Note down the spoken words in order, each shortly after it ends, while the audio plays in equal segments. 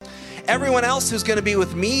Everyone else who's going to be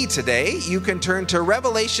with me today, you can turn to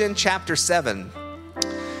Revelation chapter 7.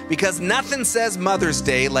 Because nothing says Mother's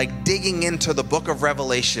Day like digging into the book of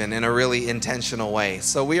Revelation in a really intentional way.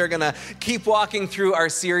 So we are going to keep walking through our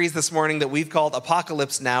series this morning that we've called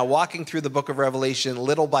Apocalypse Now, walking through the book of Revelation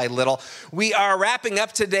little by little. We are wrapping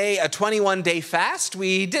up today a 21-day fast.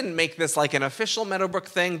 We didn't make this like an official Meadowbrook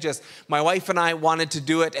thing, just my wife and I wanted to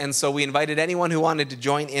do it, and so we invited anyone who wanted to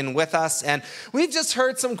join in with us. And we've just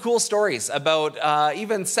heard some cool stories about,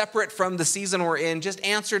 even separate from the season we're in, just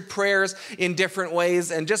answered prayers in different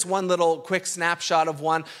ways, and just one little quick snapshot of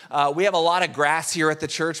one. We have a lot of grass here at the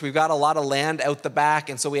church. We've got a lot of land out the back,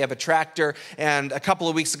 and so we have a tractor, and a couple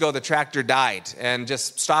of weeks ago the tractor died and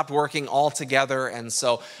just stopped working altogether, and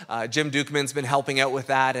so Jim Dukeman's been helping out with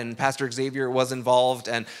that, and Pastor Xavier was involved,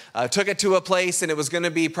 and took it to a place, and it was going to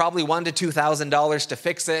be probably $1,000 to $2,000 to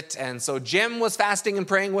fix it, and so Jim was fasting and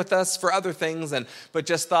praying with us for other things, but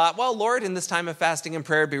just thought, well, Lord, in this time of fasting and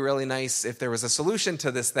prayer, it'd be really nice if there was a solution to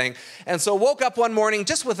this thing, and so woke up one morning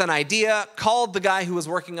just with an idea, called the guy who was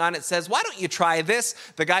working on it, says, why don't you try this?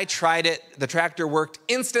 The guy tried it. The tractor worked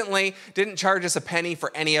instantly, didn't charge us a penny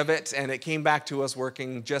for any of it, and it came back to us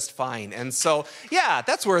working just fine. And so, yeah,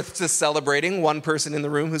 that's worth just celebrating. One person in the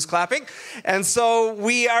room who's clapping. And so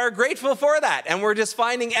we are grateful for that, and we're just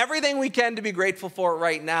finding everything we can to be grateful for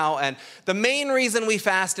right now. And the main reason we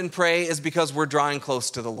fast and pray is because we're drawing close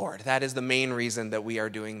to the Lord. That is the main reason that we are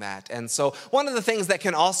doing that. And so one of the things that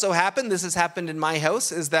can also happen, this has happened in my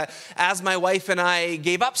house, is that as my wife and I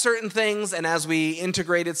gave up certain things, and as we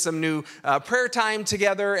integrated some new prayer time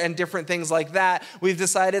together and different things like that, we've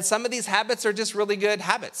decided some of these habits are just really good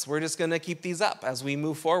habits. We're just going to keep these up as we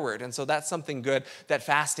move forward. And so that's something good that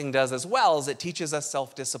fasting does as well, as it teaches us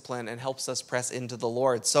self-discipline and helps us press into the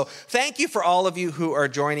Lord. So thank you for all of you who are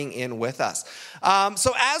joining in with us.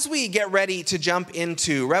 So as we get ready to jump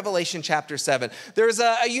into Revelation chapter 7, there's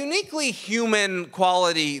a uniquely human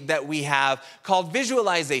quality that we have called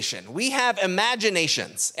visualization. We have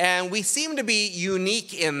imaginations, and we seem to be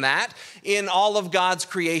unique in that in all of God's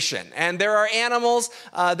creation. And there are animals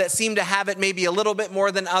that seem to have it maybe a little bit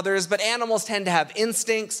more than others, but animals tend to have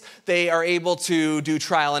instincts. They are able to do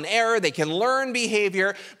trial and error. They can learn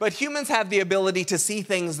behavior, but humans have the ability to see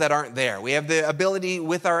things that aren't there. We have the ability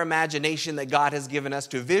with our imagination that God has given us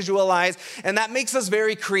to visualize, and that makes us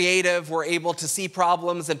very creative. We're able to see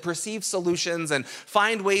problems and perceive solutions and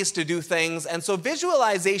find ways to do things. And so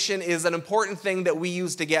visualization is an important thing that we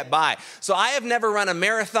use to get by. So I have never run a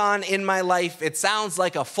marathon in my life. It sounds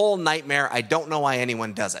like a full nightmare. I don't know why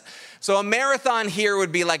anyone does it. So a marathon here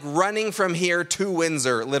would be like running from here to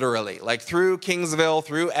Windsor, literally, like through Kingsville,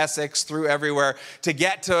 through Essex, through everywhere to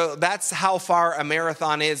get to, that's how far a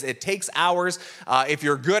marathon is. It takes hours. If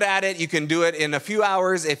you're good at it, you can do it in a few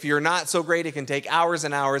hours. If you're not so great, it can take hours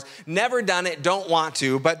and hours. Never done it, don't want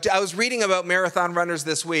to. But I was reading about marathon runners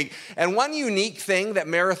this week, and one unique thing that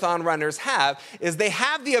marathon runners have is they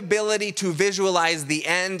have the ability to visualize the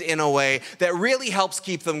end in a way that really helps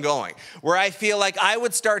keep them going. Where I feel like I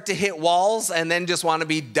would start to hit walls and then just want to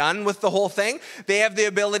be done with the whole thing. They have the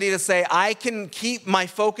ability to say, I can keep my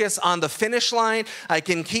focus on the finish line. I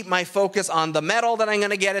can keep my focus on the medal that I'm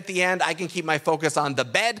going to get at the end. I can keep my focus on the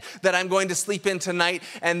bed that I'm going to sleep in tonight.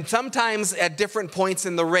 And sometimes at different points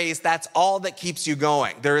in the race, that's all that keeps you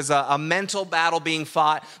going. There is a mental battle being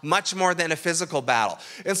fought much more than a physical battle.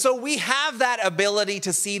 And so we have that ability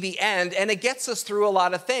to see the end, and it gets us through a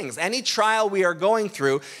lot of things. Any trial we are going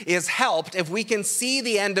through is helped if we can see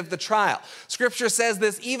the end of the trial. Scripture says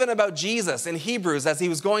this even about Jesus in Hebrews as he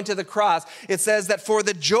was going to the cross. It says that for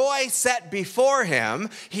the joy set before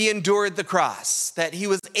him, he endured the cross, that he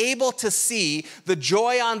was able to see the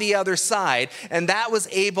joy on the other side, and that was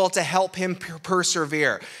able to help him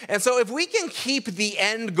persevere. And so if we can keep the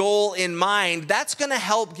end goal in mind, that's going to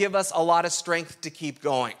help give us a lot of strength to keep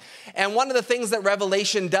going. And one of the things that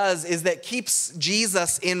Revelation does is that keeps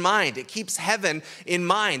Jesus in mind. It keeps heaven in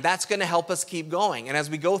mind. That's going to help us keep going. And as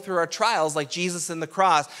we go through our trials, like Jesus in the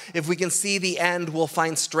cross, if we can see the end, we'll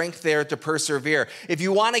find strength there to persevere. If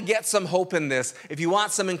you want to get some hope in this, if you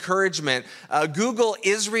want some encouragement, Google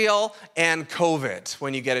Israel and COVID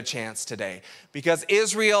when you get a chance today. Because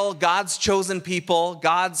Israel, God's chosen people,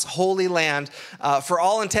 God's holy land, for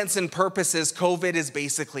all intents and purposes, COVID is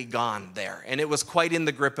basically gone there. And it was quite in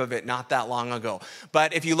the grip of it not that long ago.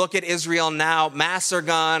 But if you look at Israel now, masks are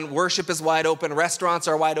gone, worship is wide open, restaurants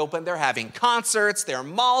are wide open, they're having concerts, their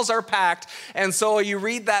malls malls are packed. And so you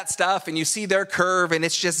read that stuff and you see their curve and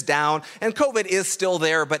it's just down. And COVID is still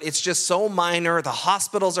there, but it's just so minor. The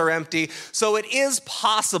hospitals are empty. So it is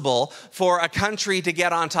possible for a country to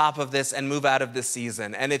get on top of this and move out of this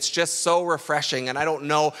season. And it's just so refreshing. And I don't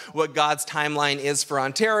know what God's timeline is for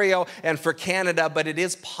Ontario and for Canada, but it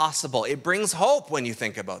is possible. It brings hope when you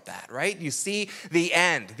think about that, right? You see the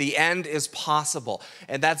end. The end is possible.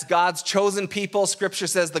 And that's God's chosen people. Scripture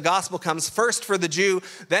says the gospel comes first for the Jew,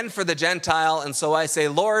 then for the Gentile. And so I say,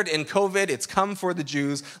 Lord, in COVID, it's come for the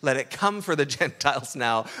Jews. Let it come for the Gentiles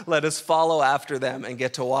now. Let us follow after them and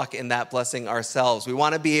get to walk in that blessing ourselves. We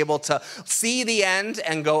want to be able to see the end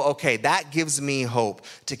and go, okay, that gives me hope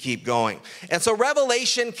to keep going. And so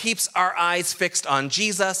Revelation keeps our eyes fixed on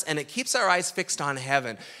Jesus, and it keeps our eyes fixed on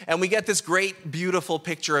heaven. And we get this great, beautiful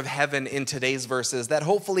picture of heaven in today's verses that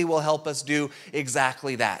hopefully will help us do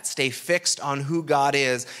exactly that. Stay fixed on who God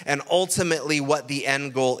is and ultimately what the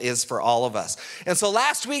end goal is for all of us. And so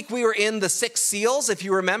last week we were in the 6 seals. If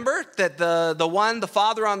you remember that the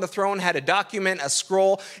Father on the throne had a document, a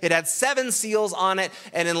scroll. It had 7 seals on it.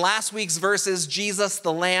 And in last week's verses, Jesus,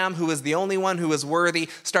 the Lamb, who is the only one who is worthy,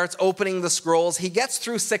 starts opening the scrolls. He gets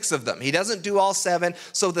through 6 of them. He doesn't do all 7.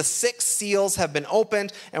 So the 6 seals have been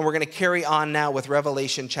opened, and we're going to carry on now with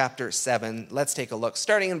Revelation chapter 7. Let's take a look,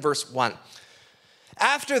 starting in verse 1.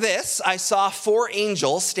 After this, I saw 4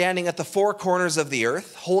 angels standing at the 4 corners of the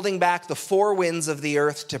earth, holding back the 4 winds of the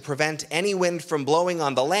earth to prevent any wind from blowing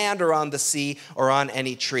on the land or on the sea or on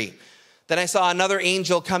any tree. Then I saw another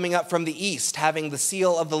angel coming up from the east, having the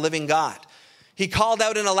seal of the living God. He called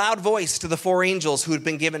out in a loud voice to the 4 angels who had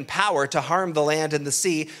been given power to harm the land and the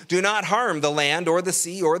sea, "Do not harm the land or the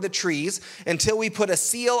sea or the trees until we put a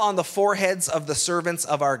seal on the foreheads of the servants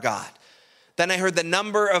of our God." Then I heard the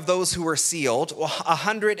number of those who were sealed,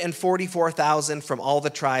 144,000 from all the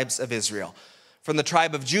tribes of Israel. From the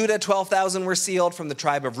tribe of Judah, 12,000 were sealed. From the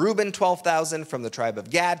tribe of Reuben, 12,000. From the tribe of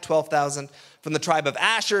Gad, 12,000. From the tribe of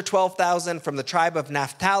Asher, 12,000. From the tribe of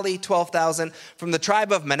Naphtali, 12,000. From the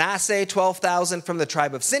tribe of Manasseh, 12,000. From the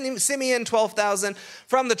tribe of Simeon, 12,000.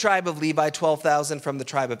 From the tribe of Levi, 12,000. From the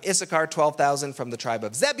tribe of Issachar, 12,000. From the tribe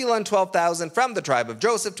of Zebulun, 12,000. From the tribe of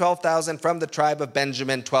Joseph, 12,000. From the tribe of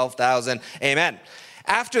Benjamin, 12,000. Amen.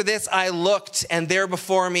 After this I looked, and there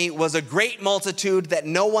before me was a great multitude that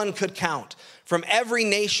no one could count, from every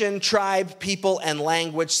nation, tribe, people, and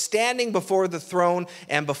language, standing before the throne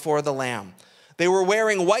and before the Lamb. They were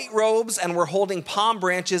wearing white robes and were holding palm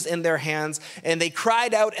branches in their hands, and they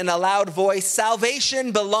cried out in a loud voice,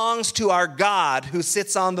 "Salvation belongs to our God who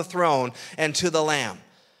sits on the throne and to the Lamb."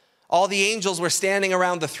 All the angels were standing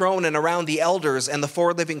around the throne and around the elders and the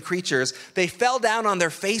 4 living creatures. They fell down on their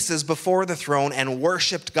faces before the throne and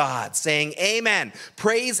worshiped God, saying, "Amen.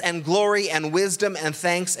 Praise and glory and wisdom and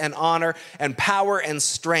thanks and honor and power and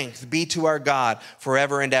strength be to our God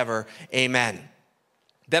forever and ever. Amen."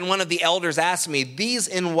 Then one of the elders asked me, "These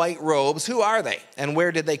in white robes, who are they, and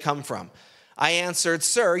where did they come from?" I answered,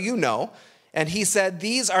 "Sir, you know." And he said,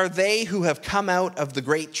 "These are they who have come out of the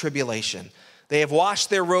great tribulation. They have washed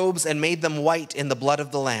their robes and made them white in the blood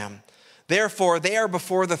of the Lamb. Therefore, they are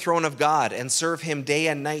before the throne of God and serve him day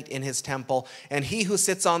and night in his temple, and he who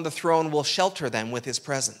sits on the throne will shelter them with his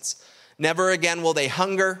presence. Never again will they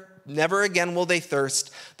hunger, never again will they thirst.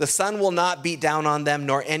 The sun will not beat down on them,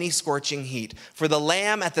 nor any scorching heat. For the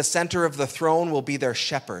Lamb at the center of the throne will be their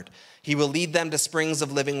shepherd. He will lead them to springs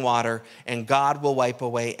of living water, and God will wipe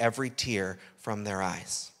away every tear from their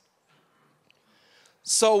eyes."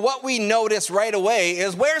 So what we notice right away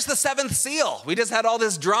is, where's the 7th seal? We just had all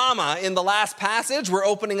this drama in the last passage. We're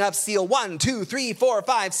opening up seal 1, 2, 3, 4,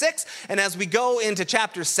 5, 6. And as we go into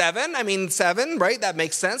chapter 7, 7, right? That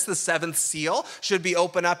makes sense. The 7th seal should be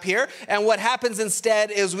open up here. And what happens instead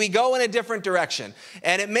is we go in a different direction.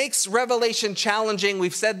 And it makes Revelation challenging.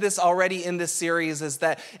 We've said this already in this series, is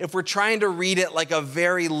that if we're trying to read it like a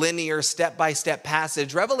very linear step-by-step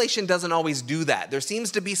passage, Revelation doesn't always do that. There seems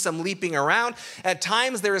to be some leaping around. At times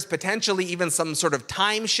there is potentially even some sort of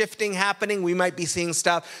time shifting happening. We might be seeing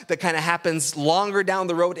stuff that kind of happens longer down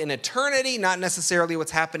the road in eternity, not necessarily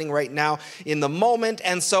what's happening right now in the moment.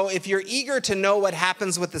 And so if you're eager to know what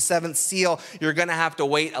happens with the 7th seal, you're going to have to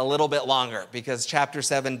wait a little bit longer, because chapter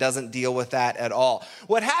 7 doesn't deal with that at all.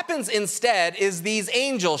 What happens instead is these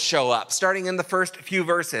angels show up, starting in the first few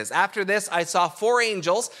verses. After this, I saw 4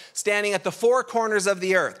 angels standing at the 4 corners of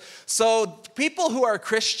the earth. So people who are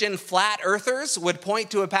Christian flat earthers would would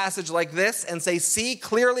point to a passage like this and say, see,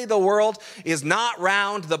 clearly the world is not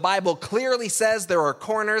round. The Bible clearly says there are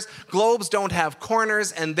corners. Globes don't have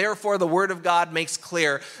corners, and therefore the Word of God makes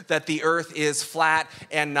clear that the earth is flat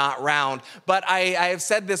and not round. But I have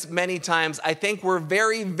said this many times. I think we're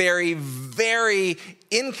very, very, very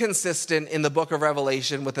inconsistent in the book of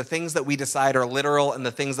Revelation with the things that we decide are literal and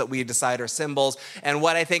the things that we decide are symbols. And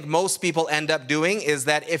what I think most people end up doing is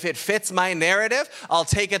that if it fits my narrative, I'll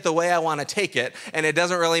take it the way I want to take it, and it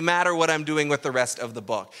doesn't really matter what I'm doing with the rest of the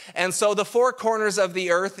book. And so the four corners of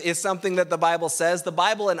the earth is something that the Bible says. The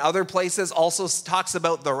Bible in other places also talks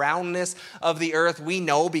about the roundness of the earth. We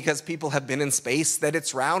know because people have been in space that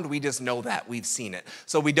it's round. We just know that. We've seen it.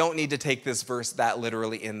 So we don't need to take this verse that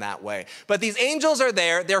literally in that way. But these angels are there.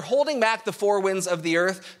 They're holding back the four winds of the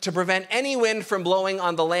earth to prevent any wind from blowing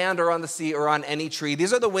on the land or on the sea or on any tree.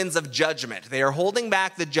 These are the winds of judgment. They are holding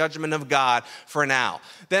back the judgment of God for now.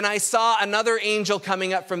 Then I saw another angel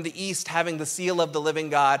coming up from the east having the seal of the living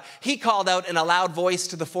God. He called out in a loud voice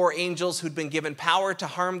to the four angels who'd been given power to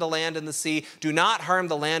harm the land and the sea, do not harm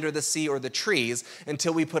the land or the sea or the trees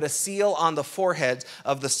until we put a seal on the foreheads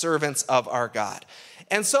of the servants of our God.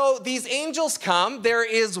 And so these angels come. There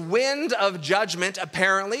is wind of judgment,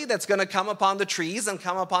 apparently, that's going to come upon the trees and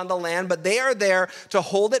come upon the land, but they are there to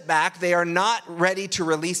hold it back. They are not ready to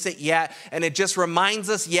release it yet. And it just reminds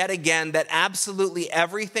us yet again that absolutely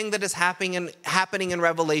everything that is happening in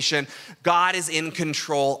Revelation, God is in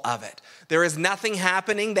control of it. There is nothing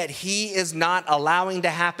happening that he is not allowing to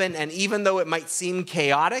happen. And even though it might seem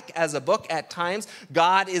chaotic as a book at times,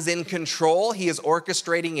 God is in control. He is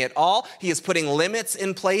orchestrating it all. He is putting limits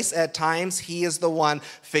in place at times. He is the one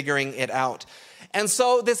figuring it out. And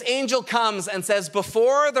so this angel comes and says,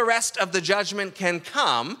 before the rest of the judgment can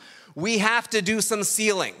come, we have to do some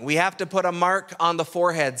sealing. We have to put a mark on the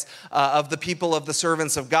foreheads of the people of the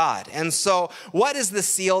servants of God. And so what is the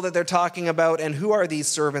seal that they're talking about, and who are these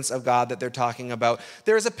servants of God that they're talking about?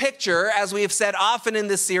 There's a picture, as we have said often in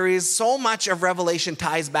this series, so much of Revelation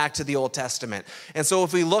ties back to the Old Testament. And so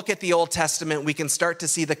if we look at the Old Testament, we can start to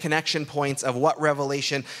see the connection points of what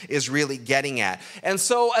Revelation is really getting at. And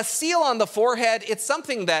so a seal on the forehead, it's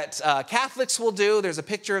something that Catholics will do. There's a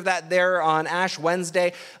picture of that there on Ash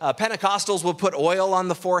Wednesday. Pentecostals will put oil on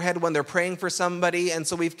the forehead when they're praying for somebody, and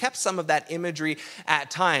so we've kept some of that imagery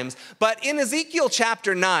at times. But in Ezekiel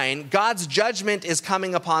chapter 9, God's judgment is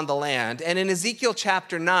coming upon the land, and in Ezekiel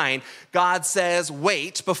chapter 9, God says,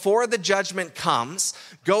 wait, before the judgment comes,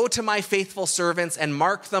 go to my faithful servants and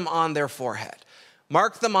mark them on their forehead.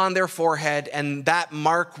 Mark them on their forehead, and that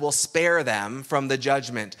mark will spare them from the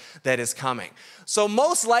judgment that is coming. So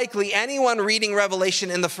most likely anyone reading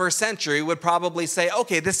Revelation in the first century would probably say,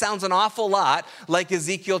 okay, this sounds an awful lot like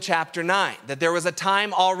Ezekiel chapter 9, that there was a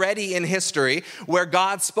time already in history where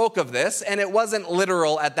God spoke of this, and it wasn't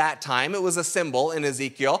literal at that time. It was a symbol in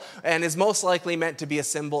Ezekiel, and is most likely meant to be a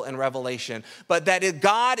symbol in Revelation. But that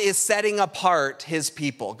God is setting apart his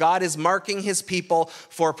people. God is marking his people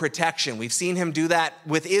for protection. We've seen him do that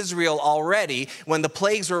with Israel already. When the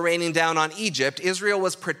plagues were raining down on Egypt, Israel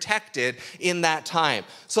was protected in that time.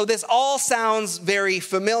 So this all sounds very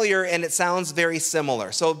familiar, and it sounds very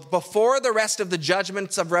similar. So before the rest of the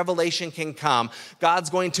judgments of Revelation can come, God's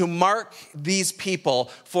going to mark these people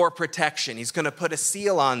for protection. He's going to put a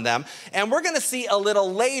seal on them. And we're going to see a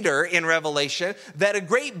little later in Revelation that a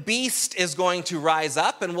great beast is going to rise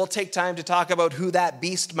up, and we'll take time to talk about who that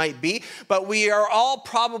beast might be. But we are all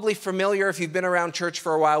probably familiar, if you've been around church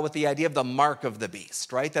for a while, with the idea of the mark of the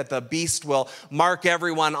beast, right? That the beast will mark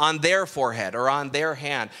everyone on their forehead or on their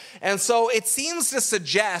hand. And so it seems to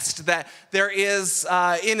suggest that there is,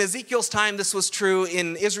 in Ezekiel's time, this was true.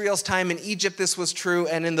 In Israel's time, in Egypt, this was true.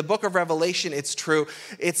 And in the book of Revelation, it's true.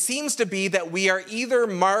 It seems to be that we are either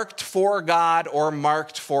marked for God or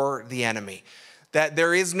marked for the enemy. That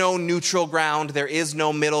there is no neutral ground, there is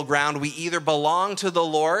no middle ground. We either belong to the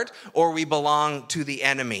Lord or we belong to the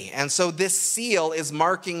enemy. And so this seal is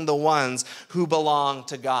marking the ones who belong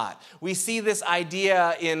to God. We see this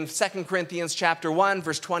idea in 2 Corinthians chapter 1,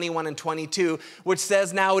 verse 21 and 22, which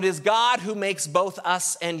says, now it is God who makes both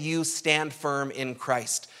us and you stand firm in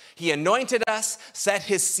Christ. He anointed us, set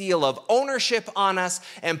his seal of ownership on us,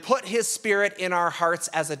 and put his spirit in our hearts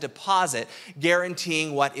as a deposit,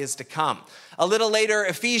 guaranteeing what is to come. A little later,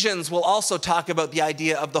 Ephesians will also talk about the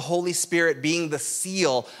idea of the Holy Spirit being the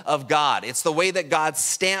seal of God. It's the way that God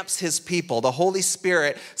stamps his people. The Holy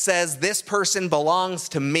Spirit says, this person belongs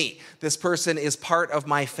to me. This person is part of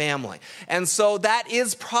my family. And so that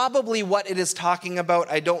is probably what it is talking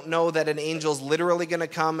about. I don't know that an angel's literally going to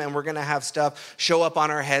come and we're going to have stuff show up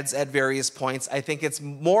on our heads at various points. I think it's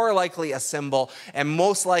more likely a symbol, and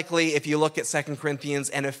most likely, if you look at 2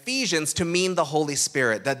 Corinthians and Ephesians, to mean the Holy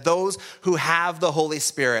Spirit, that those who have the Holy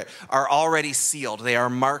Spirit are already sealed. They are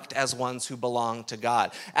marked as ones who belong to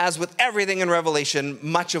God. As with everything in Revelation,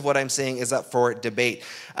 much of what I'm saying is up for debate.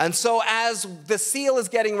 And so as the seal is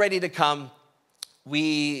getting ready to come,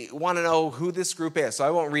 we want to know who this group is. So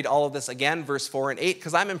I won't read all of this again, verse 4 and 8,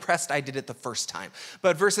 because I'm impressed I did it the first time.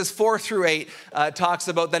 But verses 4 through 8 talks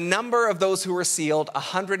about the number of those who were sealed,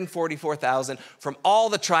 144,000 from all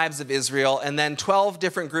the tribes of Israel. And then 12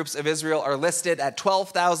 different groups of Israel are listed at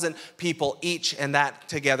 12,000 people each. And that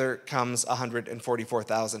together comes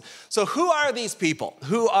 144,000. So who are these people?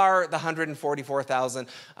 Who are the 144,000?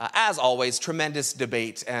 As always, tremendous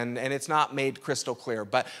debate. And it's not made crystal clear.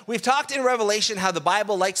 But we've talked in Revelation how the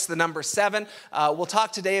Bible likes the number 7. We'll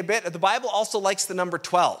talk today a bit. The Bible also likes the number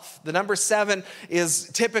 12. The number 7 is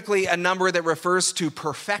typically a number that refers to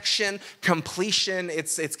perfection, completion.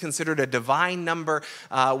 It's considered a divine number.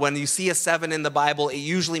 When you see a 7 in the Bible, it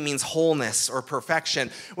usually means wholeness or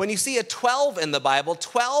perfection. When you see a 12 in the Bible,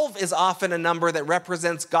 12 is often a number that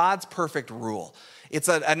represents God's perfect rule. It's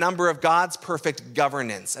a number of God's perfect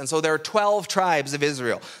governance. And so there are 12 tribes of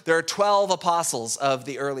Israel. There are 12 apostles of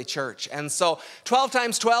the early church. And so 12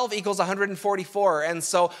 times 12 equals 144. And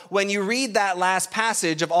so when you read that last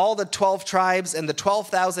passage of all the 12 tribes and the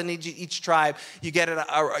 12,000 each tribe,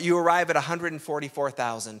 you arrive at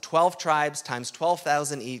 144,000. 12 tribes times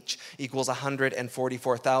 12,000 each equals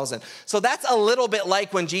 144,000. So that's a little bit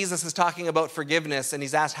like when Jesus is talking about forgiveness and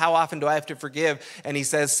he's asked, how often do I have to forgive? And he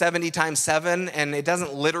says 70 times 7, and it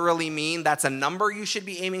doesn't literally mean that's a number you should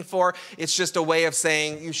be aiming for. It's just a way of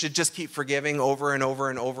saying you should just keep forgiving over and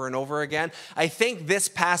over and over and over again. I think this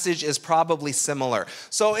passage is probably similar.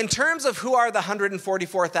 So in terms of who are the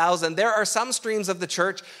 144,000, there are some streams of the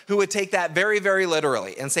church who would take that very, very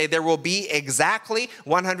literally and say there will be exactly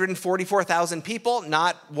 144,000 people,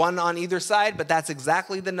 not one on either side, but that's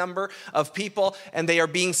exactly the number of people, and they are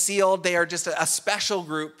being sealed. They are just a special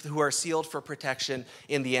group who are sealed for protection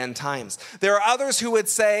in the end times. There are others who would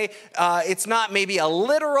say it's not maybe a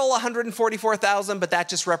literal 144,000, but that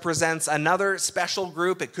just represents another special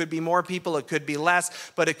group. It could be more people, it could be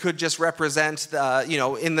less, but it could just represent,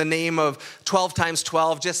 in the name of 12 times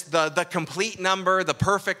 12, just the complete number, the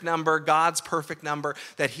perfect number, God's perfect number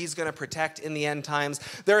that he's going to protect in the end times.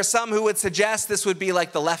 There are some who would suggest this would be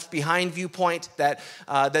like the Left Behind viewpoint, that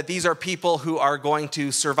these are people who are going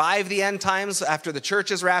to survive the end times after the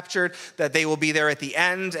church is raptured, that they will be there at the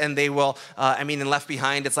end, and they will, in Left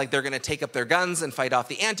Behind, it's like they're going to take up their guns and fight off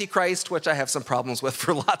the Antichrist, which I have some problems with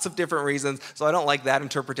for lots of different reasons, so I don't like that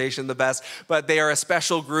interpretation the best. But they are a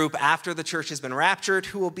special group after the church has been raptured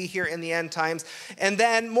who will be here in the end times. And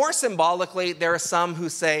then more symbolically, there are some who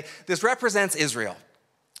say this represents Israel.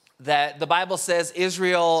 That the Bible says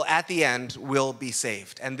Israel at the end will be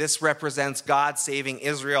saved. And this represents God saving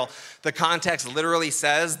Israel. The context literally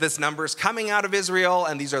says this number is coming out of Israel,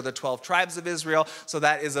 and these are the 12 tribes of Israel. So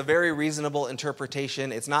that is a very reasonable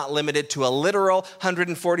interpretation. It's not limited to a literal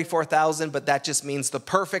 144,000, but that just means the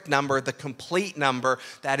perfect number, the complete number.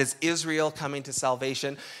 That is Israel coming to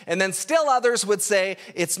salvation. And then still others would say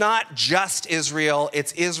it's not just Israel,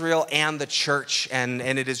 it's Israel and the church, and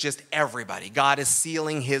it is just everybody. God is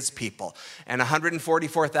sealing his people. And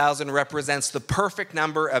 144,000 represents the perfect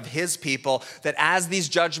number of his people, that as these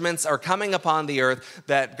judgments are coming upon the earth,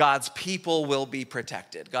 that God's people will be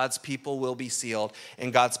protected. God's people will be sealed,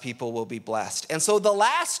 and God's people will be blessed. And so the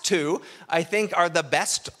last two, I think, are the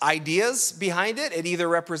best ideas behind it. It either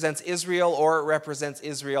represents Israel or it represents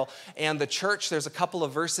Israel and the church. There's a couple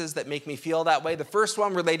of verses that make me feel that way. The first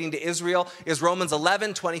one relating to Israel is Romans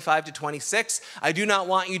 11, 25 to 26. I do not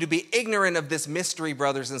want you to be ignorant of this mystery,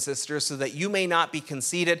 brothers and sisters, so that you may not be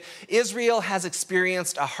conceited. Israel has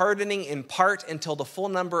experienced a hardening in part until the full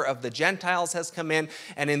number of the Gentiles has come in,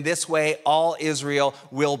 and in this way all Israel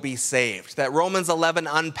will be saved. That Romans 11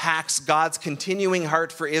 unpacks God's continuing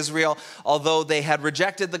heart for Israel, although they had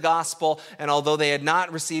rejected the gospel and although they had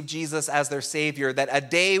not received Jesus as their Savior, that a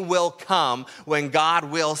day will come when God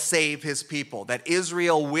will save his people, that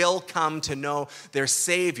Israel will come to know their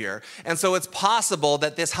Savior. And so it's possible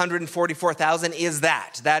that this 144,000 is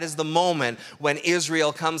that that is the moment when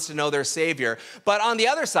Israel comes to know their Savior. But on the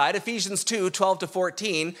other side, Ephesians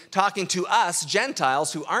 2:12-14, talking to us,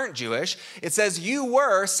 Gentiles who aren't Jewish, it says, you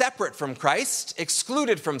were separate from Christ,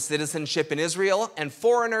 excluded from citizenship in Israel, and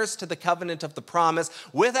foreigners to the covenant of the promise,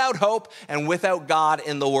 without hope and without God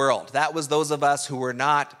in the world. That was those of us who were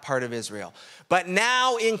not part of Israel. But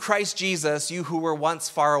now in Christ Jesus, you who were once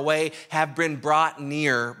far away have been brought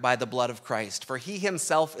near by the blood of Christ. For he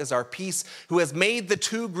himself is our peace, who has made the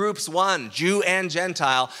two groups one, Jew and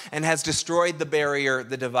Gentile, and has destroyed the barrier,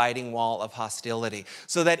 the dividing wall of hostility.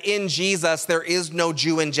 So that in Jesus, there is no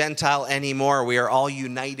Jew and Gentile anymore. We are all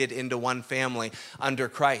united into one family under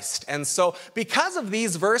Christ. And so because of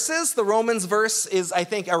these verses, the Romans verse is, I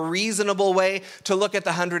think, a reasonable way to look at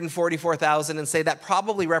the 144,000 and say that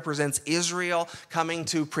probably represents Israel coming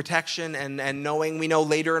to protection and knowing. We know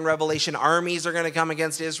later in Revelation, armies are going to come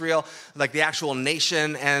against Israel, like the actual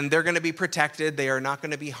nation, and they're going to be protected. They are not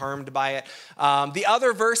going to be harmed by it. The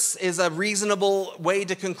other verse is a reasonable way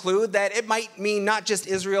to conclude that it might mean not just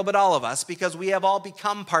Israel, but all of us, because we have all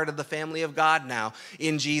become part of the family of God now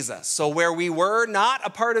in Jesus. So where we were not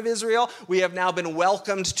a part of Israel, we have now been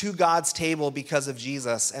welcomed to God's table because of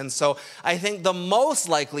Jesus. And so I think the most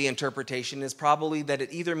likely interpretation is probably that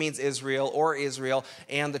it either means Israel or Israel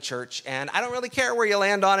and the church. And I don't really care where you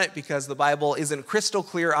land on it because the Bible isn't crystal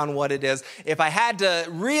clear on what it is. If I had to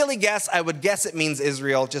really guess, I would guess it means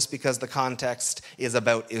Israel just because the context is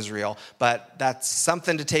about Israel. But that's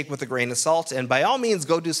something to take with a grain of salt. And by all means,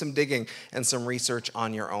 go do some digging and some research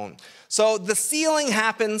on your own. So the sealing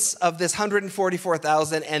happens of this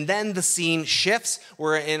 144,000, and then the scene shifts.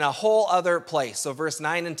 We're in a whole other place. So verse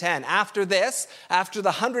 9 and 10. After this, after the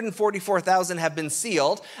 144,000 have been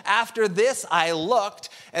sealed, after this I looked,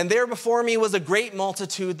 and there before me was a great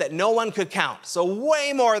multitude that no one could count. So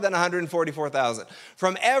way more than 144,000.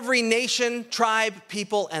 From every nation, tribe,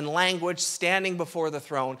 people, and language standing before the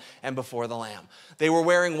throne and before the Lamb. They were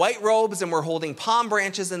wearing white robes and were holding palm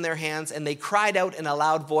branches in their hands, and they cried out in a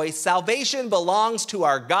loud voice, "Salvation belongs to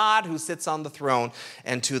our God who sits on the throne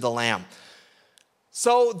and to the Lamb."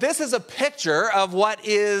 So this is a picture of what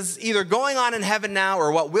is either going on in heaven now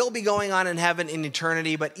or what will be going on in heaven in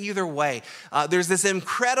eternity. But either way, there's this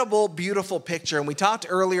incredible, beautiful picture. And we talked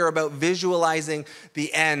earlier about visualizing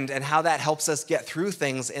the end and how that helps us get through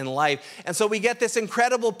things in life. And so we get this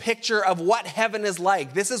incredible picture of what heaven is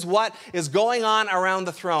like. This is what is going on around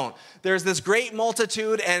the throne. There's this great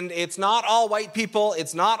multitude, and it's not all white people.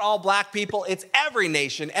 It's not all black people. It's every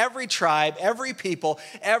nation, every tribe, every people,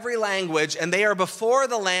 every language. And they are before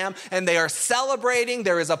the Lamb, and they are celebrating.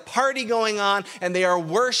 There is a party going on, and they are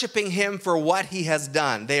worshiping him for what he has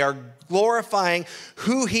done. They are glorifying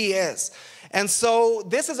who he is. And so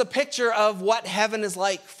this is a picture of what heaven is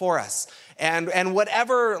like for us. And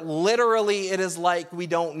whatever literally it is like, we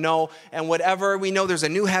don't know. And whatever we know, there's a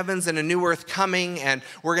new heavens and a new earth coming, and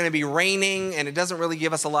we're going to be reigning. And it doesn't really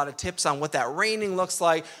give us a lot of tips on what that reigning looks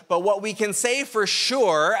like. But what we can say for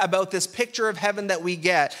sure about this picture of heaven that we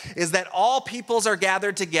get is that all peoples are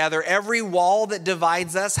gathered together. Every wall that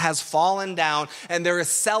divides us has fallen down, and there is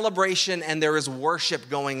celebration and there is worship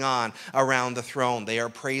going on around the throne. They are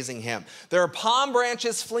praising him. There are palm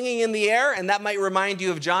branches flinging in the air, and that might remind you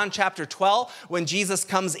of John chapter 12. When Jesus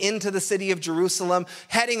comes into the city of Jerusalem,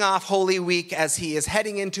 heading off Holy Week as he is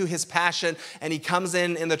heading into his passion, and he comes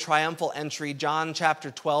in the triumphal entry. John chapter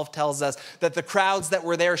 12 tells us that the crowds that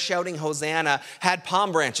were there shouting Hosanna had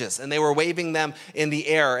palm branches, and they were waving them in the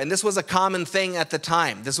air. And this was a common thing at the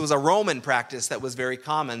time. This was a Roman practice that was very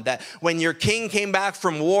common, that when your king came back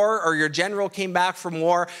from war or your general came back from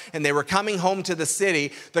war and they were coming home to the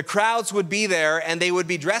city, the crowds would be there, and they would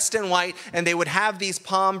be dressed in white, and they would have these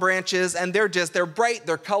palm branches, and they're bright,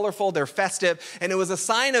 they're colorful, they're festive, and it was a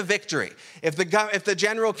sign of victory. If the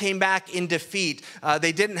general came back in defeat,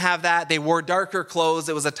 they didn't have that. They wore darker clothes.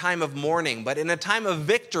 It was a time of mourning. But in a time of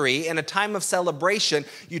victory, in a time of celebration,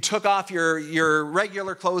 you took off your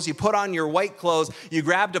regular clothes, you put on your white clothes, you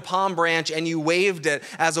grabbed a palm branch, and you waved it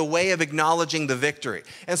as a way of acknowledging the victory.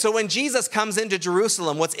 And so when Jesus comes into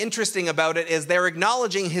Jerusalem, what's interesting about it is they're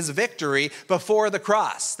acknowledging his victory before the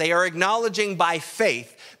cross. They are acknowledging by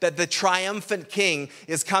faith that the triumphant king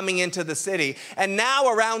is coming into the city. And now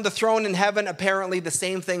around the throne in heaven, apparently the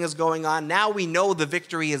same thing is going on. Now we know the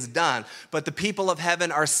victory is done, but the people of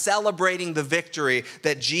heaven are celebrating the victory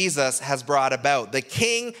that Jesus has brought about. The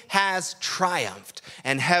king has triumphed,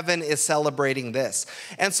 and heaven is celebrating this.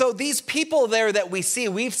 And so these people there that we see,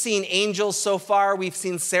 we've seen angels so far, we've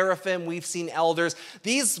seen seraphim, we've seen elders.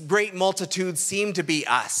 These great multitudes seem to be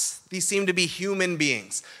us. These seem to be human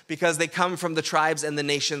beings because they come from the tribes and the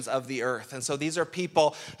nations of the earth. And so these are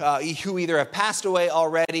people who either have passed away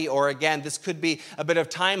already, or again, this could be a bit of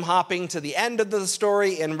time hopping to the end of the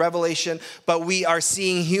story in Revelation, but we are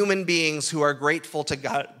seeing human beings who are grateful to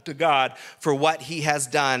God for what he has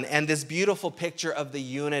done. And this beautiful picture of the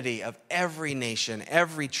unity of every nation,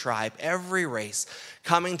 every tribe, every race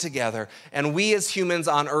coming together. And we as humans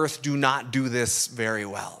on earth do not do this very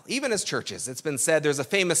well, even as churches. It's been said, there's a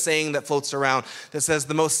famous saying that floats around that says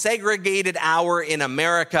the most segregated hour in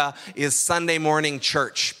America is Sunday morning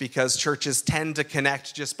church, because churches tend to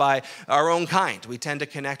connect just by our own kind. We tend to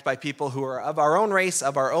connect by people who are of our own race,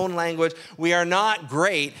 of our own language. We are not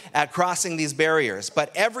great at crossing these barriers,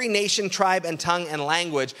 but every nation, tribe, and tongue and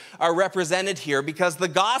language are represented here because the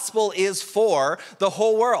gospel is for the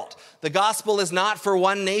whole world. The gospel is not for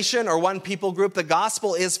one nation or one people group. The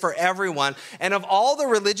gospel is for everyone. And of all the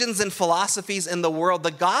religions and philosophies in the world, the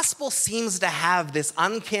gospel seems to have this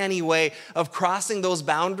uncanny way of crossing those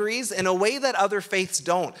boundaries in a way that other faiths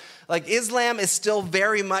don't. Like Islam is still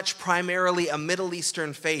very much primarily a Middle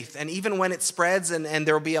Eastern faith. And even when it spreads and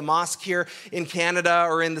there will be a mosque here in Canada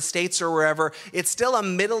or in the States or wherever, it's still a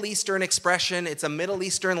Middle Eastern expression. It's a Middle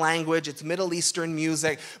Eastern language. It's Middle Eastern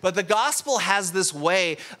music. But the gospel has this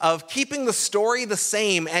way of keeping the story the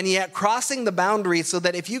same and yet crossing the boundaries so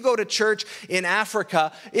that if you go to church in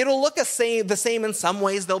Africa, it'll look the same in some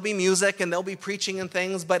ways. There'll be music and there'll be preaching and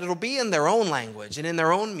things, but it'll be in their own language and in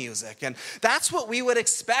their own music. And that's what we would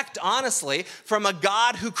expect, honestly, from a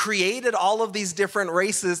God who created all of these different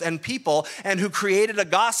races and people and who created a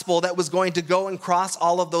gospel that was going to go and cross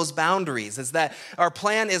all of those boundaries. Is that our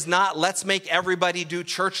plan is not let's make everybody do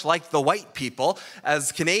church like the white people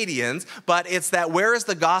as Canadians, but it's that where is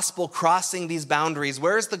the gospel crossing these boundaries?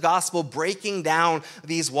 Where is the gospel breaking down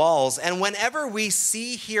these walls? And whenever we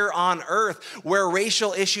see here on earth where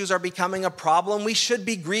racial issues are becoming a problem, we should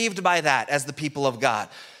be grieved by that as the people of God.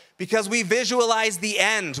 Because we visualize the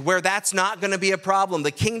end where that's not going to be a problem.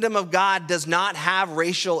 The kingdom of God does not have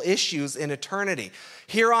racial issues in eternity.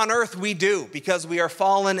 Here on earth we do, because we are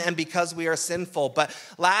fallen and because we are sinful. But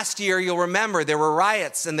last year, you'll remember, there were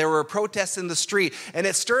riots and there were protests in the street, and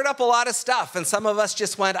it stirred up a lot of stuff. And some of us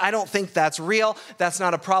just went, I don't think that's real. That's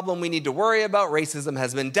not a problem we need to worry about. Racism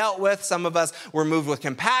has been dealt with. Some of us were moved with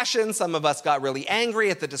compassion. Some of us got really angry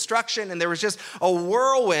at the destruction, and there was just a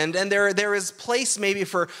whirlwind. And there is place maybe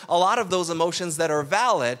for a lot of those emotions that are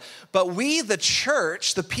valid. But we, the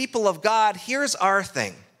church, the people of God, here's our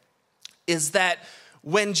thing, is that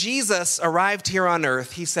when Jesus arrived here on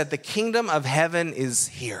earth, he said, the kingdom of heaven is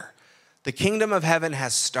here. The kingdom of heaven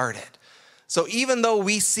has started. So even though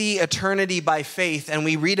we see eternity by faith and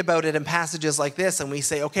we read about it in passages like this and we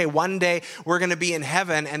say, okay, one day we're going to be in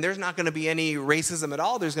heaven and there's not going to be any racism at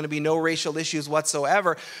all. There's going to be no racial issues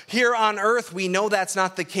whatsoever. Here on earth, we know that's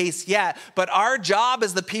not the case yet. But our job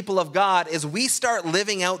as the people of God is we start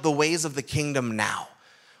living out the ways of the kingdom now.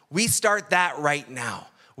 We start that right now.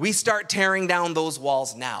 We start tearing down those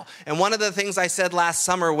walls now. And one of the things I said last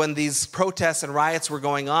summer when these protests and riots were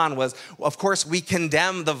going on was, of course, we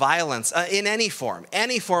condemn the violence in any form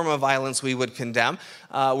of violence we would condemn.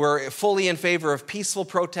 We're fully in favor of peaceful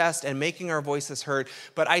protest and making our voices heard.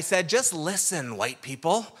 But I said, just listen, white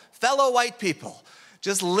people, fellow white people.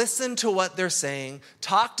 Just listen to what they're saying.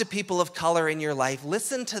 Talk to people of color in your life.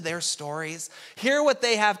 Listen to their stories. Hear what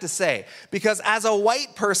they have to say. Because as a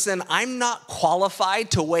white person, I'm not qualified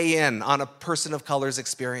to weigh in on a person of color's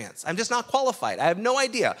experience. I'm just not qualified. I have no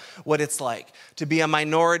idea what it's like to be a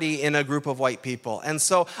minority in a group of white people. And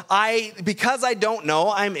so because I don't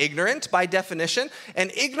know, I'm ignorant by definition.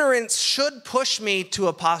 And ignorance should push me to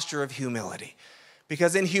a posture of humility.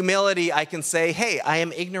 Because in humility, I can say, hey, I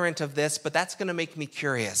am ignorant of this, but that's going to make me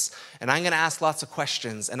curious. And I'm going to ask lots of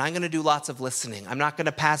questions, and I'm going to do lots of listening. I'm not going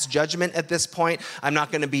to pass judgment at this point. I'm not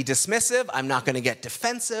going to be dismissive. I'm not going to get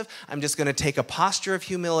defensive. I'm just going to take a posture of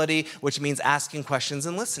humility, which means asking questions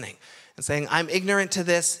and listening. And saying, I'm ignorant to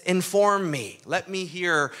this. Inform me. Let me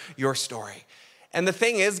hear your story. And the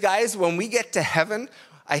thing is, guys, when we get to heaven,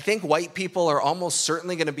 I think white people are almost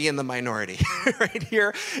certainly going to be in the minority. Right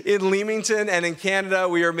here in Leamington and in Canada,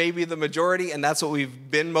 we are maybe the majority, and that's what we've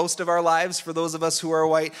been most of our lives for those of us who are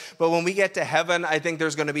white. But when we get to heaven, I think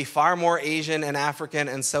there's going to be far more Asian and African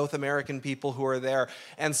and South American people who are there.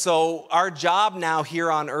 And so our job now here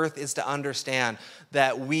on earth is to understand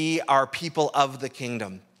that we are people of the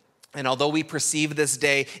kingdom. And although we perceive this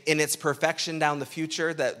day in its perfection down the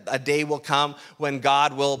future, that a day will come when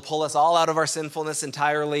God will pull us all out of our sinfulness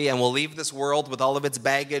entirely and we'll leave this world with all of its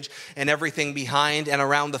baggage and everything behind, and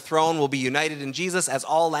around the throne we'll be united in Jesus as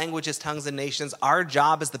all languages, tongues, and nations. Our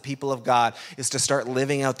job as the people of God is to start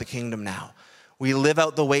living out the kingdom now. We live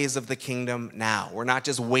out the ways of the kingdom now. We're not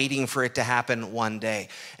just waiting for it to happen one day.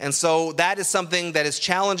 And so that is something that is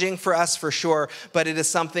challenging for us for sure, but it is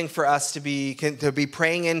something for us to be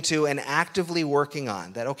praying into and actively working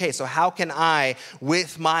on. That, okay, so how can I,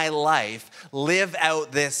 with my life, live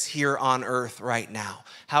out this here on earth right now?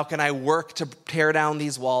 How can I work to tear down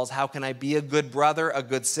these walls? How can I be a good brother, a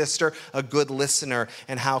good sister, a good listener?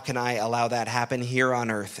 And how can I allow that happen here on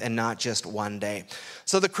earth and not just one day?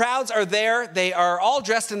 So the crowds are there. They are all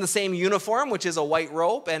dressed in the same uniform, which is a white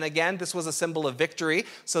robe. And again, this was a symbol of victory,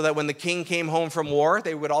 so that when the king came home from war,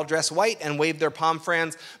 they would all dress white and wave their palm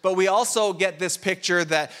fronds. But we also get this picture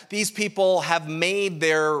that these people have made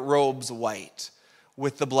their robes white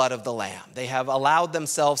with the blood of the Lamb. They have allowed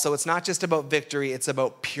themselves, so it's not just about victory, it's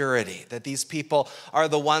about purity, that these people are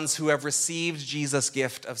the ones who have received Jesus'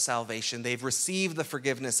 gift of salvation. They've received the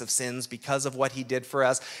forgiveness of sins because of what he did for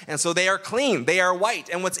us, and so they are clean, they are white.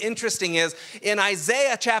 And what's interesting is, in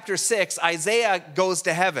Isaiah chapter 6, Isaiah goes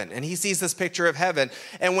to heaven, and he sees this picture of heaven,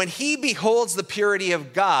 and when he beholds the purity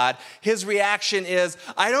of God, his reaction is,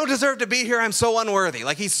 I don't deserve to be here, I'm so unworthy.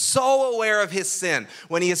 Like, he's so aware of his sin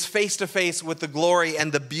when he is face to face with the glory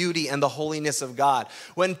and the beauty and the holiness of God.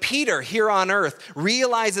 When Peter here on earth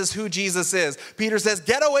realizes who Jesus is, Peter says,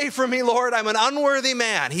 get away from me, Lord, I'm an unworthy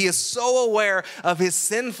man. He is so aware of his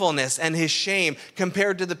sinfulness and his shame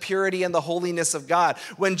compared to the purity and the holiness of God.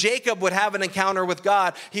 When Jacob would have an encounter with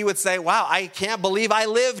God, he would say, wow, I can't believe I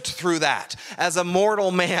lived through that as a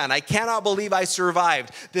mortal man. I cannot believe I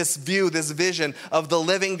survived this view, this vision of the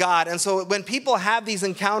living God. And so when people have these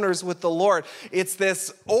encounters with the Lord, it's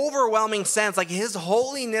this overwhelming sense, like his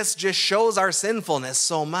holiness just shows our sinfulness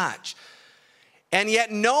so much. And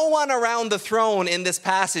yet no one around the throne in this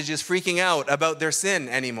passage is freaking out about their sin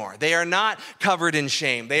anymore. They are not covered in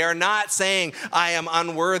shame. They are not saying, I am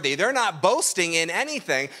unworthy. They're not boasting in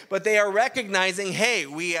anything, but they are recognizing, hey,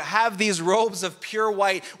 we have these robes of pure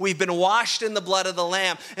white. We've been washed in the blood of the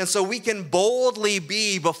Lamb, and so we can boldly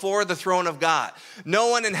be before the throne of God. No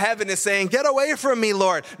one in heaven is saying, get away from me,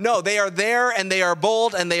 Lord. No, they are there, and they are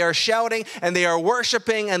bold, and they are shouting, and they are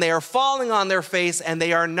worshiping, and they are falling on their face, and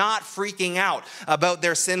they are not freaking out about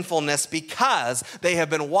their sinfulness because they have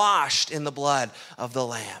been washed in the blood of the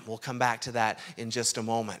Lamb. We'll come back to that in just a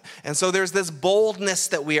moment. And so there's this boldness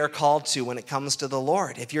that we are called to when it comes to the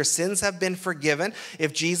Lord. If your sins have been forgiven,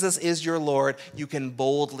 if Jesus is your Lord, you can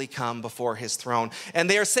boldly come before his throne. And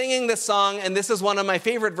they are singing this song, and this is one of my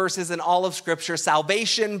favorite verses in all of Scripture.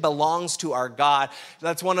 Salvation belongs to our God.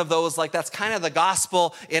 That's one of those, like, that's kind of the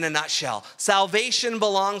gospel in a nutshell. Salvation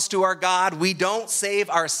belongs to our God. We don't save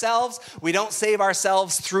ourselves. We don't save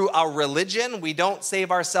ourselves through our religion. We don't save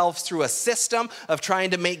ourselves through a system of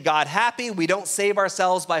trying to make God happy. We don't save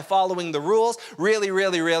ourselves by following the rules really,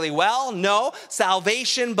 really, really well. No,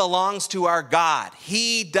 salvation belongs to our God.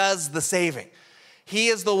 He does the saving. He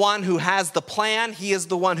is the one who has the plan. He is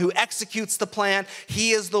the one who executes the plan.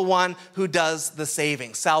 He is the one who does the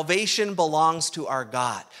saving. Salvation belongs to our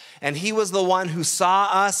God. And he was the one who saw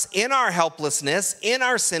us in our helplessness, in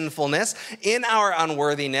our sinfulness, in our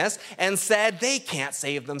unworthiness, and said, they can't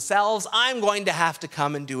save themselves. I'm going to have to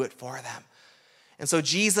come and do it for them. And so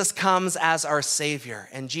Jesus comes as our Savior,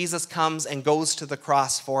 and Jesus comes and goes to the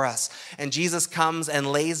cross for us, and Jesus comes and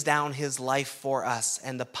lays down his life for us,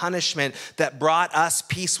 and the punishment that brought us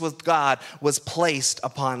peace with God was placed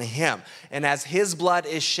upon him. And as his blood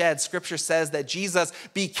is shed, Scripture says that Jesus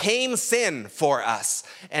became sin for us.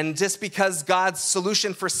 And just because God's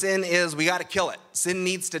solution for sin is we got to kill it, sin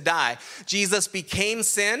needs to die, Jesus became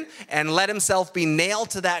sin and let himself be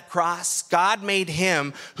nailed to that cross. God made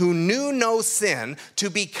him who knew no sin to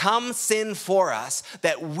become sin for us,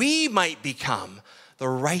 that we might become the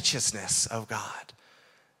righteousness of God.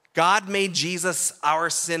 God made Jesus our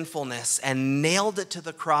sinfulness and nailed it to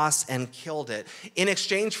the cross and killed it. In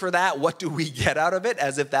exchange for that, what do we get out of it?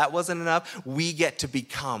 As if that wasn't enough, we get to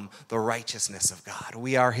become the righteousness of God.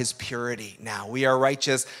 We are his purity now. We are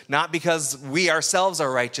righteous not because we ourselves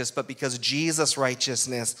are righteous, but because Jesus'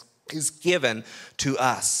 righteousness is given to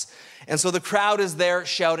us. And so the crowd is there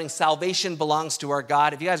shouting, salvation belongs to our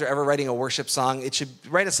God. If you guys are ever writing a worship song, it should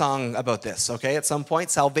write a song about this, okay? At some point,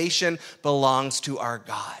 salvation belongs to our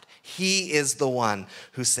God. He is the one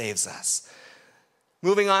who saves us.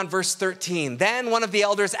 Moving on, verse 13. Then one of the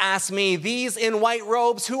elders asked me, these in white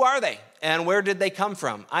robes, who are they? And where did they come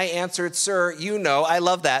from? I answered, sir, you know. I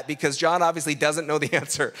love that because John obviously doesn't know the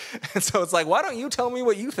answer. And so it's like, why don't you tell me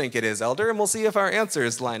what you think it is, elder? And we'll see if our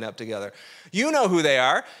answers line up together. You know who they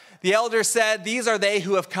are. The elder said, these are they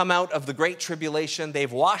who have come out of the great tribulation.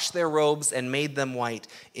 They've washed their robes and made them white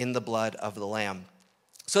in the blood of the Lamb.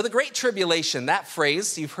 So the great tribulation, that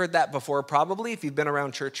phrase, you've heard that before probably if you've been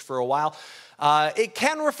around church for a while. It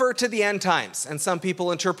can refer to the end times, and some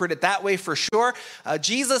people interpret it that way for sure.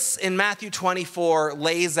 Jesus in Matthew 24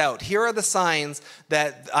 lays out, here are the signs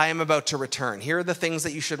that I am about to return. Here are the things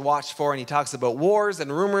that you should watch for, and he talks about wars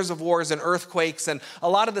and rumors of wars and earthquakes and a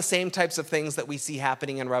lot of the same types of things that we see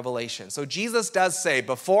happening in Revelation. So Jesus does say,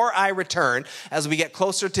 before I return, as we get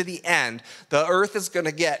closer to the end, the earth is going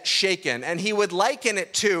to get shaken, and he would liken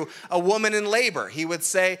it to a woman in labor. He would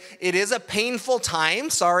say, it is a painful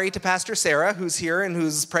time, sorry to Pastor Sarah, who's here and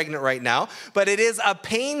who's pregnant right now, but it is a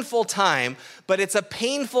painful time, but it's a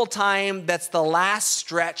painful time that's the last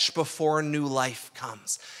stretch before new life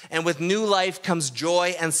comes. And with new life comes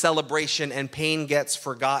joy and celebration, and pain gets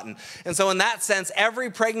forgotten. And so in that sense, every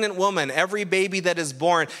pregnant woman, every baby that is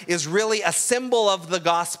born is really a symbol of the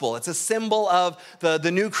gospel. It's a symbol of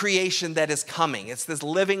the new creation that is coming. It's this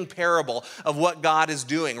living parable of what God is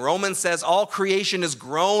doing. Romans says all creation is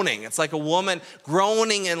groaning. It's like a woman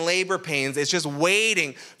groaning in labor pains. It's just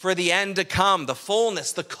waiting for the end to come, the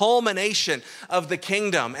fullness, the culmination of the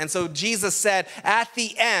kingdom. And so Jesus said, at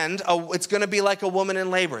the end, it's going to be like a woman in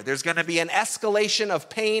labor. There's going to be an escalation of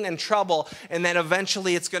pain and trouble, and then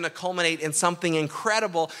eventually it's going to culminate in something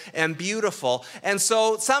incredible and beautiful. And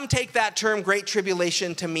so some take that term great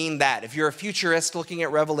tribulation to mean that. If you're a futurist looking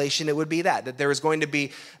at Revelation, it would be that there is going to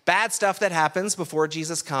be bad stuff that happens before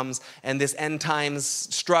Jesus comes, and this end times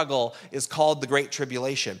struggle is called the Great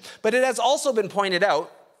Tribulation. But it has also been pointed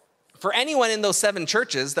out, for anyone in those 7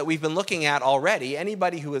 churches that we've been looking at already,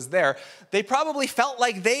 anybody who was there, they probably felt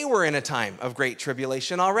like they were in a time of great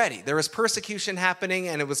tribulation already. There was persecution happening,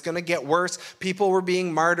 and it was going to get worse. People were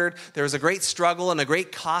being martyred. There was a great struggle and a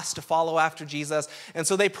great cost to follow after Jesus. And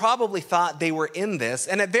so they probably thought they were in this.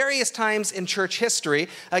 And at various times in church history,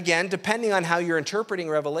 again, depending on how you're interpreting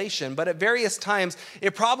Revelation, but at various times,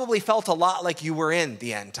 it probably felt a lot like you were in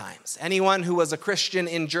the end times. Anyone who was a Christian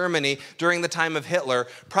in Germany during the time of Hitler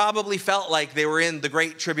probably felt like they were in the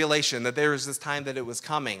Great Tribulation, that there was this time that it was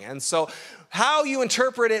coming. And so how you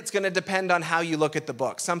interpret it's going to depend on how you look at the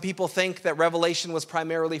book. Some people think that Revelation was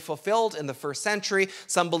primarily fulfilled in the first century.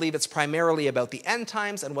 Some believe it's primarily about the end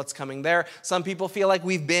times and what's coming there. Some people feel like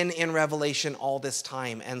we've been in Revelation all this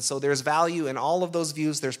time. And so there's value in all of those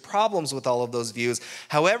views. There's problems with all of those views.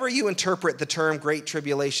 However you interpret the term Great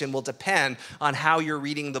Tribulation will depend on how you're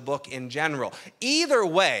reading the book in general. Either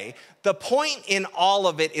way, the point in all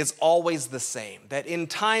of it is always the same, that in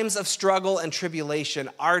times of struggle and tribulation,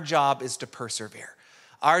 our job is to persevere.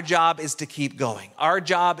 Our job is to keep going. Our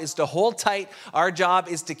job is to hold tight. Our job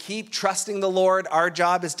is to keep trusting the Lord. Our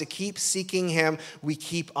job is to keep seeking him. We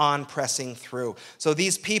keep on pressing through. So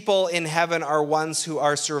these people in heaven are ones who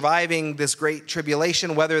are surviving this great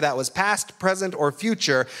tribulation, whether that was past, present, or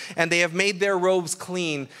future, and they have made their robes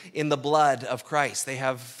clean in the blood of Christ. They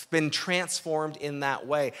have been transformed in that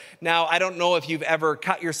way. Now, I don't know if you've ever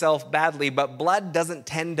cut yourself badly, but blood doesn't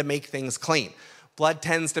tend to make things clean. Blood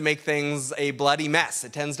tends to make things a bloody mess.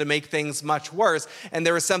 It tends to make things much worse. And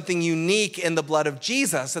there is something unique in the blood of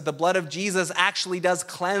Jesus, that the blood of Jesus actually does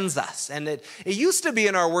cleanse us. And it used to be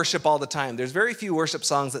in our worship all the time. There's very few worship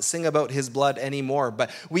songs that sing about his blood anymore.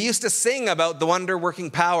 But we used to sing about the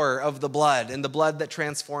wonder-working power of the blood and the blood that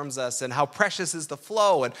transforms us and how precious is the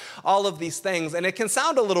flow and all of these things. And it can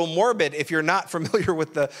sound a little morbid if you're not familiar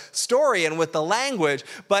with the story and with the language,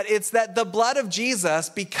 but it's that the blood of Jesus,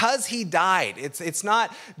 because he died, it's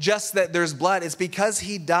not just that there's blood, it's because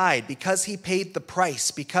he died, because he paid the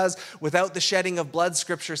price, because without the shedding of blood,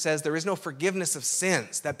 Scripture says there is no forgiveness of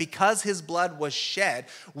sins, that because his blood was shed,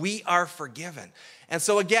 we are forgiven. And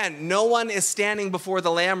so again, no one is standing before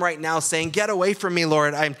the Lamb right now saying, "Get away from me,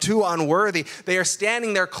 Lord, I'm too unworthy." They are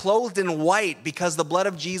standing there clothed in white because the blood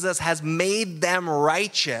of Jesus has made them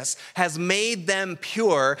righteous, has made them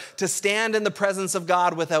pure to stand in the presence of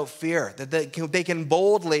God without fear, that they can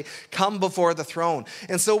boldly come before the throne.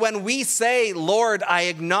 And so when we say, "Lord, I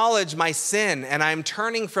acknowledge my sin and I'm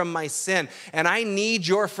turning from my sin and I need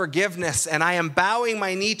your forgiveness and I am bowing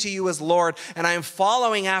my knee to you as Lord and I am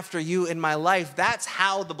following after you in my life," that's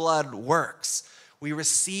how the blood works. We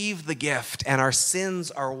receive the gift and our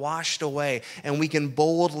sins are washed away and we can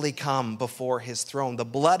boldly come before his throne. The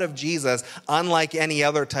blood of Jesus, unlike any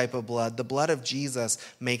other type of blood, the blood of Jesus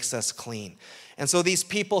makes us clean. And so these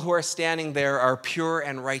people who are standing there are pure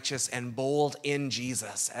and righteous and bold in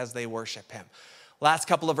Jesus as they worship him. Last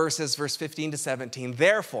couple of verses, verse 15 to 17.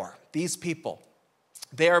 Therefore, these people,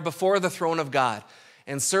 they are before the throne of God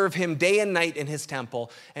and serve him day and night in his temple,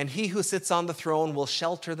 and he who sits on the throne will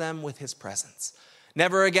shelter them with his presence.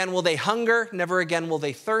 Never again will they hunger, never again will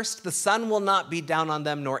they thirst. The sun will not beat down on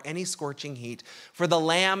them, nor any scorching heat. For the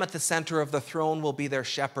Lamb at the center of the throne will be their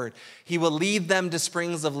shepherd. He will lead them to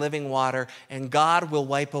springs of living water, and God will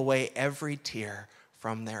wipe away every tear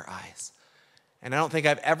from their eyes. And I don't think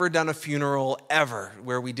I've ever done a funeral ever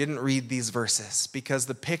where we didn't read these verses, because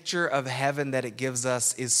the picture of heaven that it gives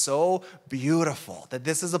us is so beautiful, that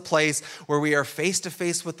this is a place where we are face to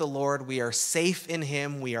face with the Lord. We are safe in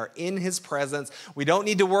him. We are in his presence. We don't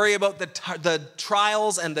need to worry about the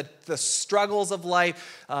trials and the struggles of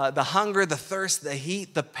life, the hunger, the thirst, the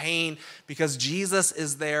heat, the pain, because Jesus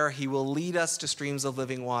is there. He will lead us to streams of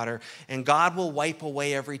living water, and God will wipe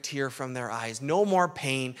away every tear from their eyes. No more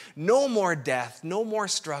pain, no more death, no more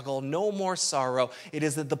struggle, no more sorrow. It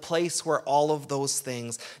is at the place where all of those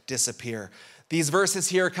things disappear. These verses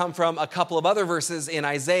here come from a couple of other verses in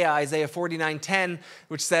Isaiah 49:10,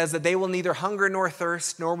 which says that they will neither hunger nor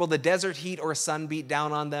thirst, nor will the desert heat or sun beat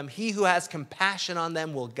down on them. He who has compassion on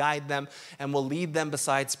them will guide them and will lead them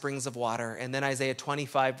beside springs of water. And then Isaiah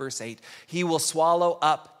 25, verse 8, he will swallow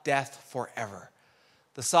up death forever.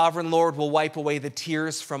 The sovereign Lord will wipe away the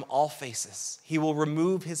tears from all faces. He will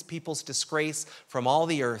remove his people's disgrace from all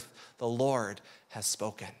the earth. The Lord has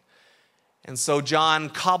spoken. And so John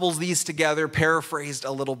cobbles these together, paraphrased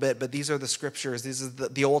a little bit, but these are the scriptures. This is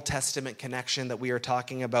the Old Testament connection that we are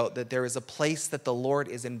talking about, that there is a place that the Lord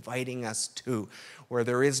is inviting us to, where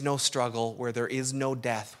there is no struggle, where there is no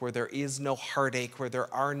death, where there is no heartache, where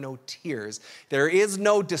there are no tears. There is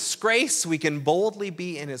no disgrace. We can boldly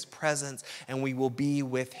be in his presence, and we will be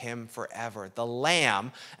with him forever. The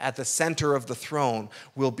Lamb at the center of the throne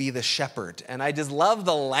will be the shepherd. And I just love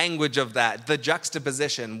the language of that, the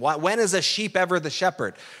juxtaposition. When is a sheep ever the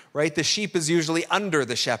shepherd? Right? The sheep is usually under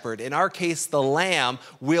the shepherd. In our case, the Lamb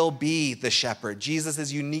will be the shepherd. Jesus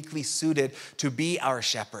is uniquely suited to be our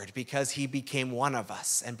shepherd because he became one of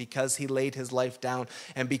us, and because he laid his life down,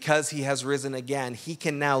 and because he has risen again. He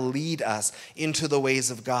can now lead us into the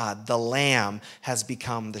ways of God. The Lamb has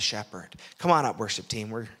become the shepherd. Come on up, worship team.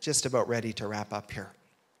 We're just about ready to wrap up here.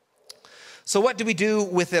 So what do we do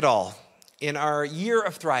with it all? In our year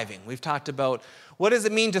of thriving, we've talked about what does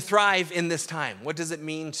it mean to thrive in this time? What does it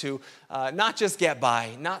mean to not just get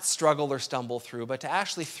by, not struggle or stumble through, but to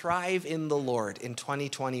actually thrive in the Lord in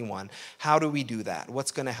 2021? How do we do that?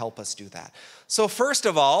 What's going to help us do that? So first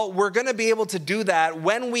of all, we're going to be able to do that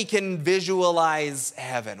when we can visualize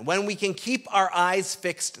heaven, when we can keep our eyes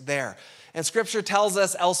fixed there. And scripture tells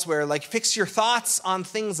us elsewhere, like, fix your thoughts on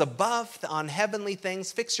things above, on heavenly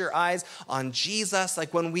things. Fix your eyes on Jesus.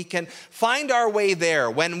 Like, when we can find our way there,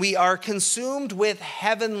 when we are consumed with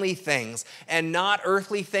heavenly things and not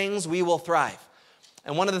earthly things, we will thrive.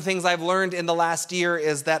 And one of the things I've learned in the last year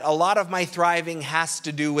is that a lot of my thriving has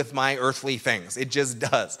to do with my earthly things. It just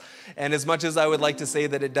does. And as much as I would like to say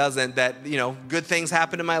that it doesn't, that, good things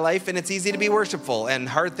happen in my life and it's easy to be worshipful, and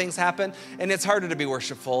hard things happen and it's harder to be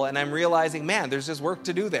worshipful. And I'm realizing, man, there's just work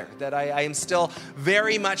to do there, that I am still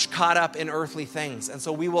very much caught up in earthly things. And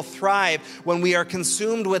so we will thrive when we are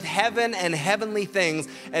consumed with heaven and heavenly things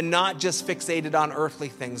and not just fixated on earthly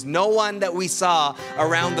things. No one that we saw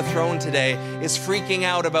around the throne today is freaking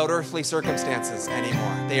out about earthly circumstances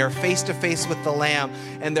anymore. They are face to face with the Lamb,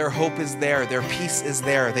 and their hope is there. Their peace is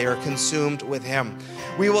there. They are consumed with him.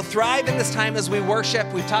 We will thrive in this time as we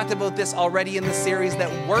worship. We've talked about this already in the series,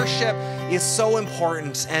 that worship is so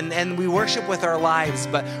important, and we worship with our lives,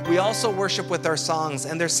 but we also worship with our songs.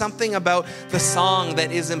 And there's something about the song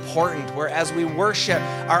that is important, where as we worship,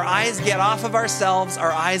 our eyes get off of ourselves,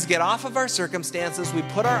 our eyes get off of our circumstances, we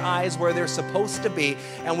put our eyes where they're supposed to be,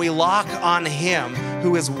 and we lock on him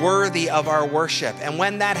who is worthy of our worship. And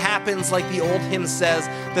when that happens, like the old hymn says,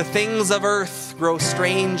 the things of earth grow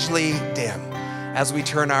strangely dim as we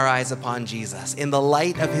turn our eyes upon Jesus, in the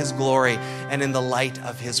light of his glory and in the light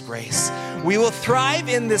of his grace. We will thrive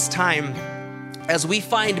in this time as we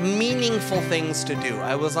find meaningful things to do.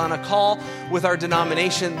 I was on a call with our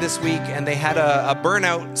denomination this week, and they had a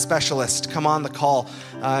burnout specialist come on the call,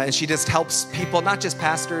 and she just helps people, not just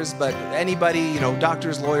pastors, but anybody,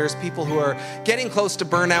 doctors, lawyers, people who are getting close to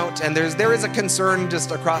burnout. And there is a concern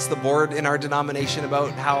just across the board in our denomination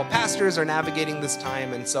about how pastors are navigating this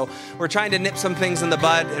time. And so we're trying to nip some things in the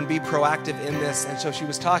bud and be proactive in this. And so she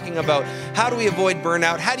was talking about, how do we avoid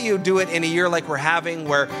burnout? How do you do it in a year like we're having,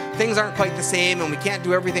 where things aren't quite the same time and we can't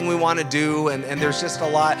do everything we want to do. And there's just a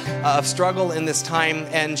lot of struggle in this time.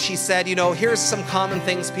 And she said, here's some common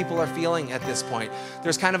things people are feeling at this point.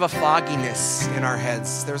 There's kind of a fogginess in our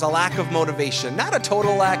heads. There's a lack of motivation, not a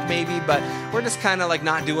total lack maybe, but we're just kind of like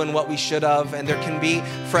not doing what we should have. And there can be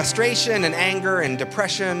frustration and anger and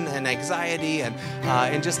depression and anxiety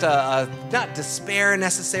and just not despair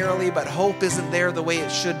necessarily, but hope isn't there the way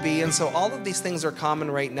it should be. And so all of these things are common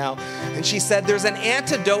right now. And she said there's an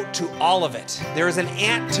antidote to all of it. There is an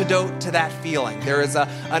antidote to that feeling. There is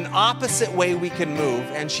an opposite way we can move.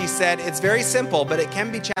 And she said it's very simple, but it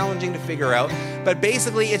can be challenging to figure out. But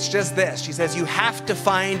basically it's just this. She says you have to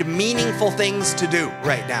find meaningful things to do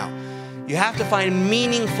right now. You have to find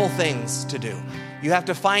meaningful things to do. You have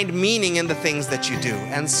to find meaning in the things that you do.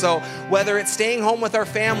 And so whether it's staying home with our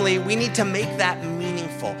family, we need to make that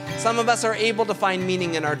meaningful. Some of us are able to find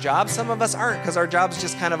meaning in our jobs. Some of us aren't, because our jobs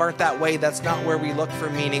just kind of aren't that way. That's not where we look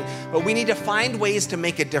for meaning. But we need to find ways to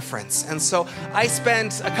make a difference. And so I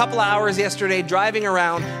spent a couple of hours yesterday driving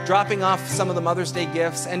around, dropping off some of the Mother's Day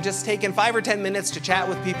gifts, and just taking 5 or 10 minutes to chat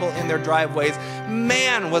with people in their driveways.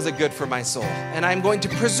 Man, was it good for my soul. And I'm going to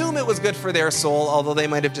presume it was good for their soul, although they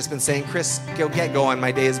might have just been saying, Chris, get going,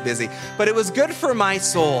 my day is busy. But it was good for my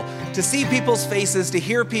soul to see people's faces, to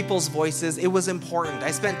hear people's voices. It was important.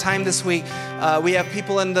 I spent time this week. We have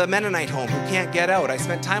people in the Mennonite home who can't get out. I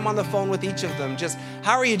spent time on the phone with each of them. Just,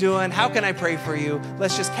 how are you doing? How can I pray for you?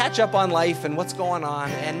 Let's just catch up on life and what's going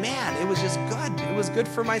on. And man, it was just good. It was good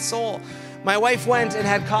for my soul. My wife went and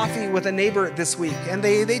had coffee with a neighbor this week, and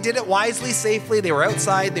they did it wisely, safely. They were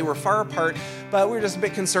outside, they were far apart, but we were just a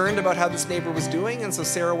bit concerned about how this neighbor was doing, and so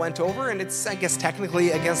Sarah went over, and it's, I guess, technically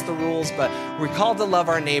against the rules, but we're called to love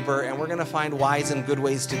our neighbor, and we're going to find wise and good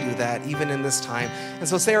ways to do that, even in this time. And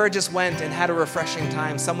so Sarah just went and had a refreshing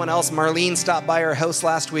time. Someone else, Marlene, stopped by our house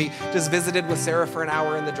last week, just visited with Sarah for an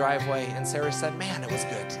hour in the driveway, and Sarah said, man, it was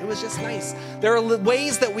good. It was just nice. There are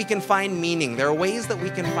ways that we can find meaning. There are ways that we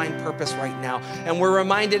can find purpose right now. And we're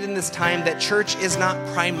reminded in this time that church is not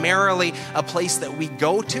primarily a place that we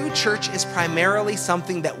go to. Church is primarily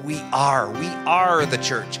something that we are. We are the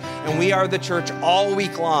church. And we are the church all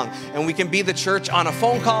week long. And we can be the church on a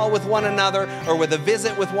phone call with one another, or with a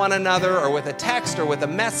visit with one another, or with a text, or with a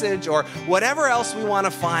message, or whatever else we want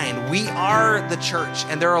to find. We are the church.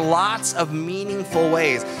 And there are lots of meaningful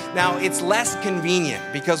ways. Now, it's less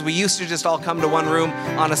convenient because we used to just all come to one room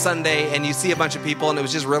on a Sunday and you see a bunch of people and it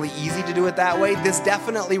was just really easy to do it that way. This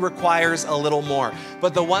definitely requires a little more.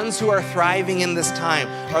 But the ones who are thriving in this time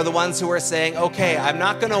are the ones who are saying, okay, I'm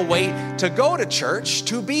not going to wait to go to church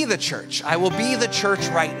to be the church. I will be the church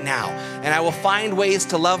right now. And I will find ways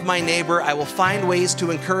to love my neighbor. I will find ways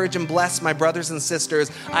to encourage and bless my brothers and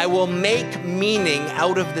sisters. I will make meaning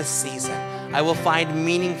out of this season. I will find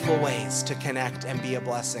meaningful ways to connect and be a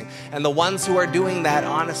blessing. And the ones who are doing that,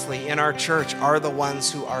 honestly, in our church are the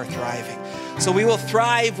ones who are thriving. So we will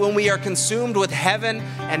thrive when we are consumed with heaven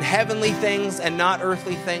and heavenly things and not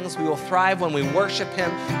earthly things. We will thrive when we worship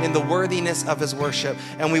him in the worthiness of his worship.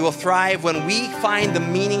 And we will thrive when we find the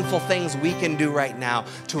meaningful things we can do right now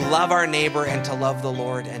to love our neighbor and to love the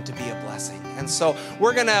Lord and to be a blessing. And so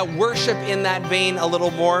we're going to worship in that vein a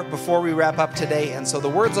little more before we wrap up today. And so the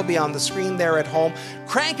words will be on the screen there at home.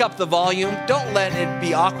 Crank up the volume. Don't let it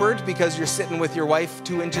be awkward because you're sitting with your wife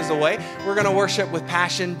 2 inches away. We're going to worship with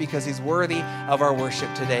passion because he's worthy of our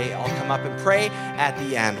worship today. I'll come up and pray at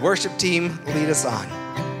the end. Worship team, lead us on.